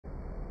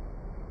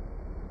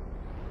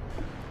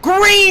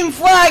Green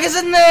flag is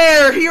in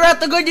there here at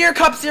the Goodyear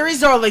Cup Series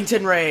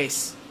Darlington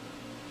race.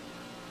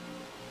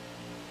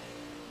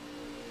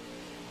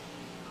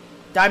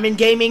 Diamond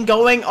Gaming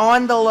going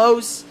on the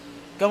low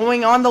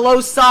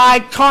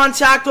side.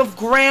 Contact with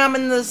Graham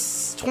in the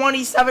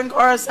 27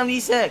 car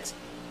 76.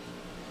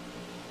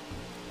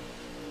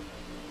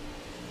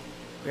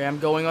 Graham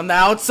going on the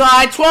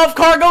outside. 12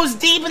 car goes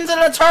deep into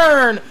the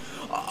turn.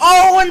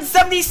 Oh, and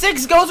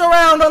 76 goes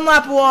around on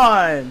lap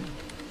 1.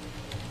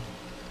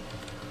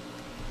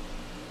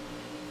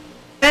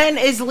 Ben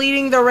is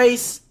leading the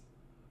race.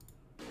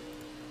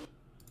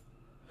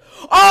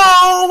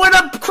 Oh, what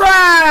a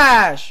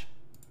crash!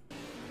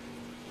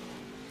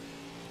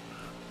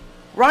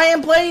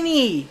 Ryan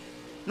Blaney.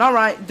 Not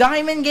right.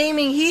 Diamond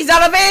Gaming. He's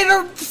out of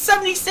it.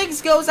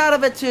 76 goes out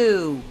of it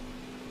too.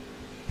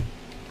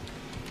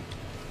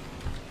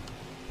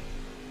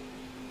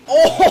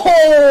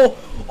 Oh!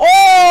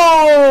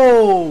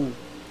 Oh!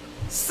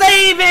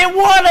 Save it!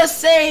 What a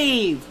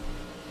save!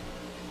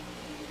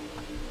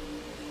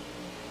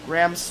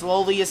 Graham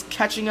slowly is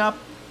catching up.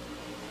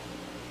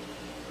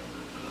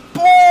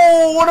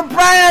 Oh! What a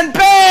brand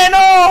ban!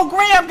 Oh!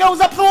 Graham goes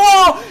up the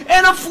wall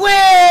and a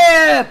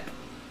flip!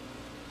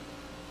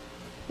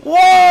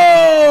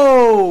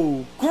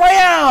 Whoa!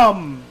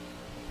 Graham!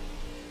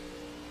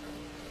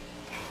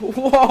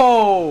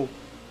 Whoa!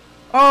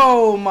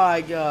 Oh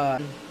my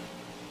god.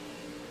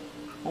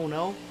 Oh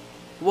no.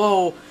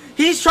 Whoa.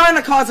 He's trying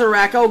to cause a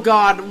wreck. Oh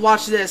god.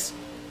 Watch this.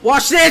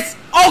 Watch this!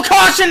 Oh,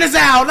 caution is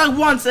out! Like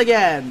once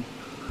again.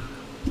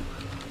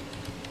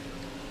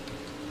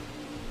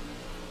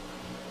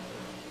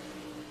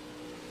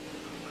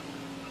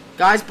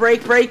 Guys,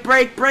 brake, brake,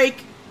 brake,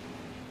 brake.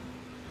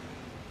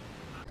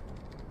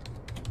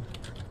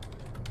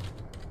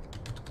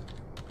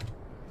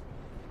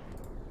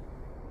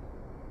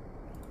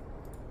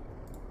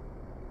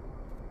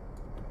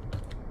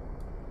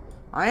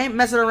 I ain't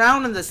messing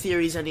around in this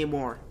series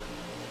anymore.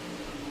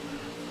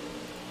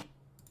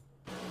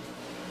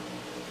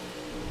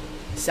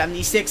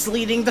 76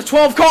 leading the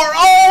 12 car.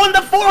 Oh, and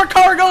the 4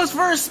 car goes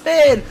for a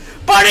spin.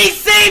 But he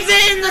saves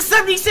it and the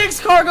 76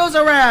 car goes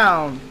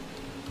around.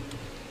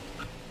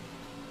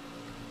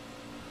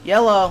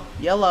 Yellow,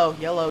 yellow,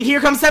 yellow. Here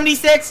comes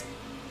 76.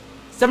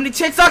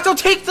 76 Octo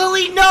take the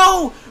lead.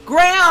 No!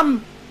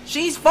 Graham!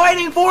 She's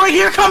fighting for it.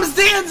 Here comes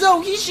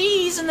Danzo.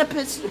 She's in the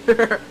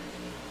pit.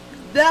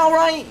 Now,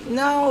 right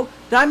now,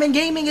 Diamond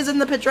Gaming is in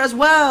the picture as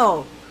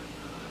well.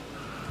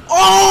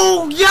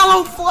 Oh,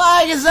 yellow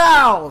flag is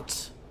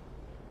out.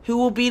 Who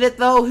will beat it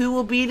though? Who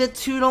will beat it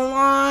to the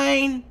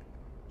line?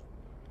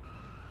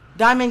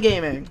 Diamond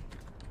Gaming.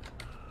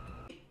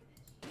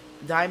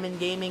 Diamond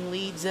Gaming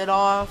leads it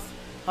off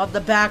of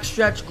the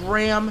backstretch.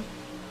 Graham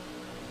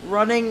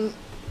running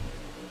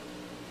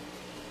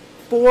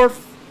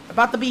 4th,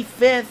 about to be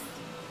 5th.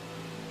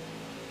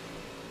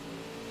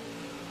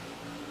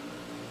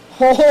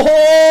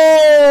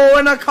 Oh,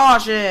 and a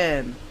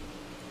caution.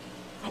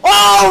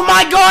 Oh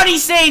my god, he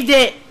saved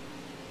it.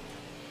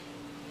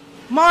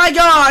 My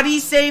god, he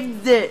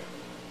saved it.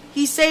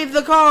 He saved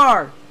the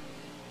car.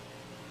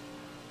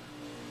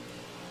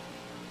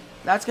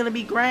 That's gonna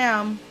be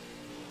Graham.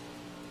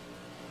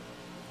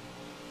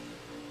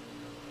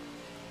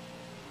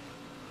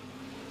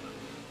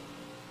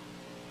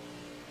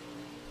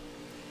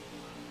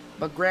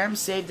 But Graham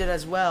saved it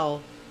as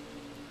well.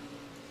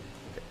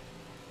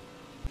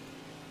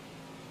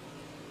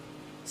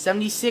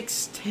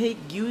 76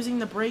 using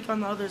the brake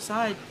on the other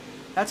side.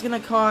 That's gonna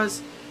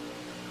cause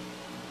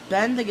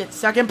Ben to get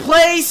second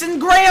place,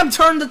 and Graham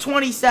turned to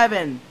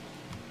 27.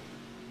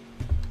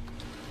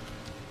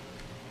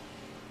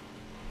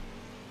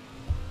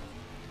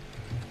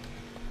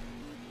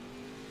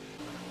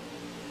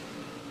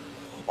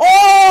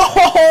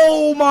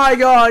 Oh my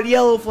god,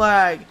 yellow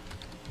flag.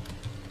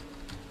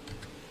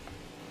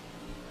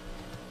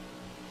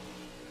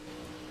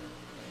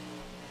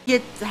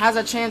 It has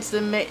a chance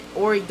to make,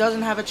 or he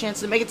doesn't have a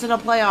chance to make it to the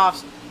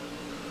playoffs.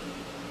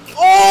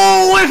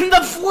 Oh, and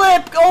the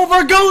flip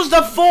over goes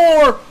the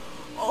 4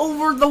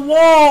 over the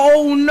wall.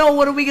 Oh no,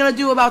 what are we gonna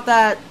do about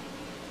that?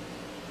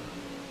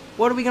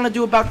 What are we gonna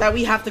do about that?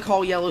 We have to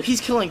call yellow.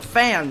 He's killing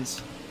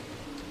fans.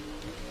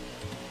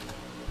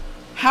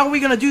 How are we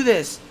gonna do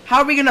this?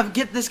 How are we gonna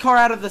get this car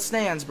out of the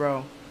stands,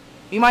 bro?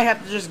 We might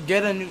have to just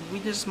get a new.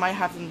 We just might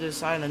have to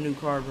decide a new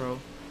car, bro.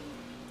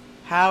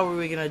 How are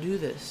we gonna do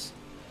this?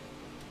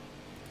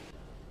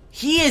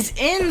 He is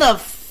in the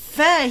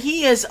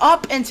he is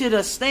up into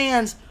the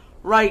stands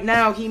right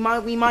now. We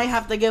might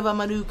have to give him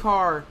a new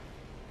car.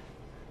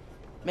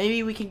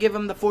 Maybe we can give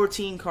him the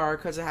 14 car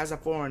because it has a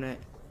 4 in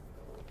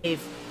it.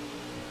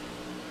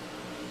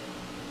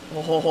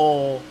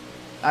 Oh,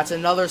 that's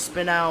another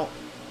spin out.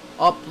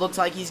 Up, looks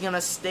like he's gonna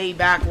stay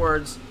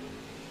backwards.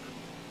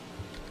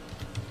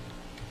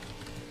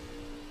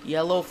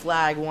 Yellow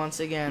flag once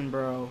again,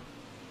 bro.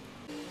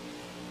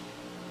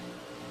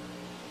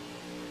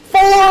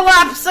 4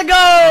 laps to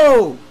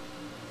go!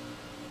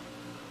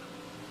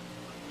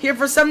 Here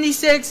for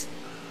 76.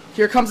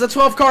 Here comes the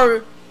 12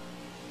 car.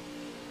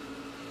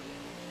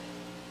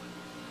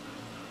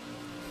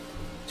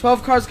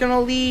 12 car's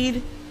gonna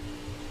lead.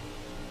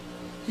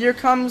 Here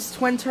comes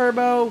Twin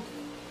Turbo,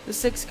 the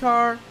 6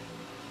 car.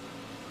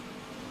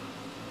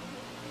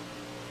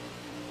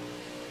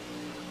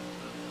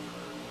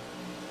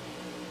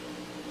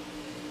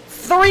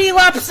 Three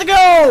laps to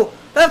go!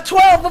 The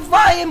 12 of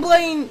Lion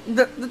Blaine,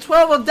 the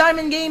 12 of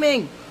Diamond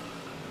Gaming.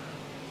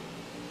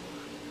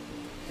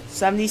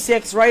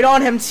 76 right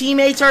on him.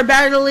 Teammates are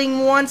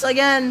battling once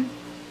again.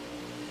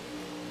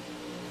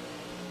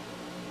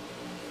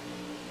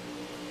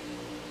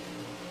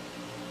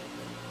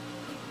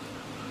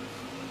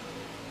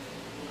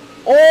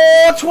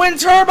 Oh, Twin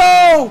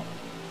Turbo!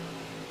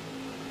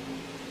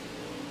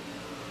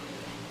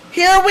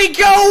 Here we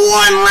go,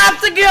 1 lap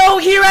to go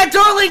here at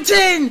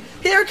Darlington!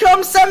 Here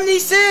comes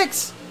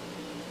 76!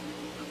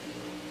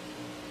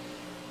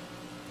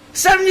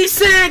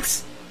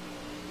 76!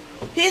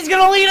 He's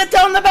gonna lead it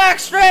down the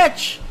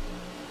backstretch!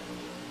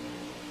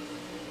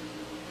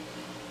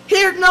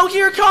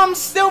 Here comes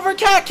Silver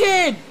Cat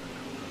Kid!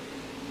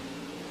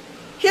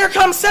 Here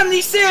comes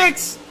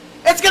 76!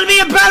 It's gonna be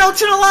a battle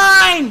to the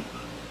line!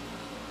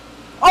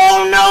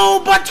 Oh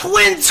no, but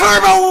Twin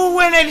Turbo will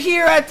win it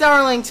here at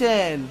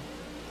Darlington!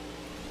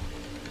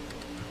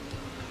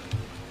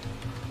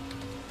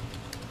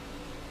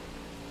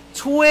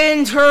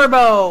 Twin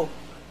Turbo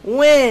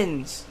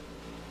wins.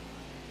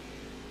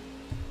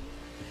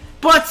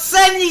 But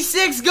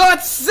 76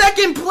 got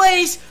second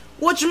place,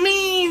 which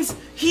means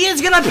he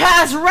is going to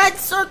pass Red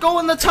Circle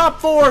in the top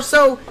 4,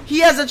 so he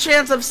has a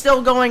chance of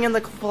still going in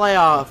the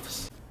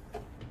playoffs.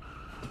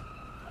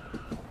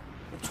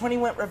 20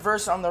 went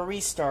reverse on the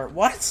restart.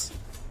 What?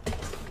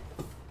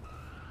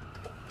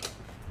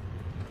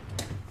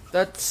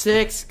 The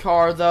 6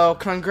 car, though.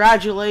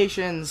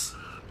 Congratulations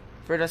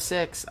for the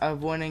 6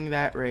 of winning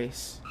that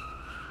race.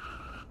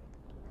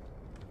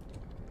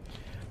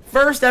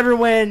 First ever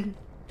win.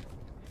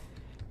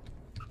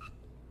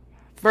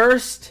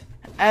 First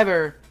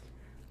ever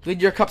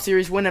Goodyear Cup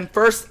Series win and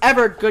first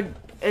ever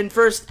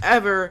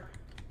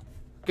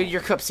Goodyear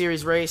Cup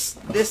Series race.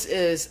 This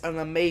is an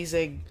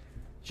amazing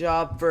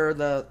job for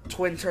the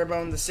Twin Turbo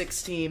and the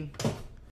 6 team.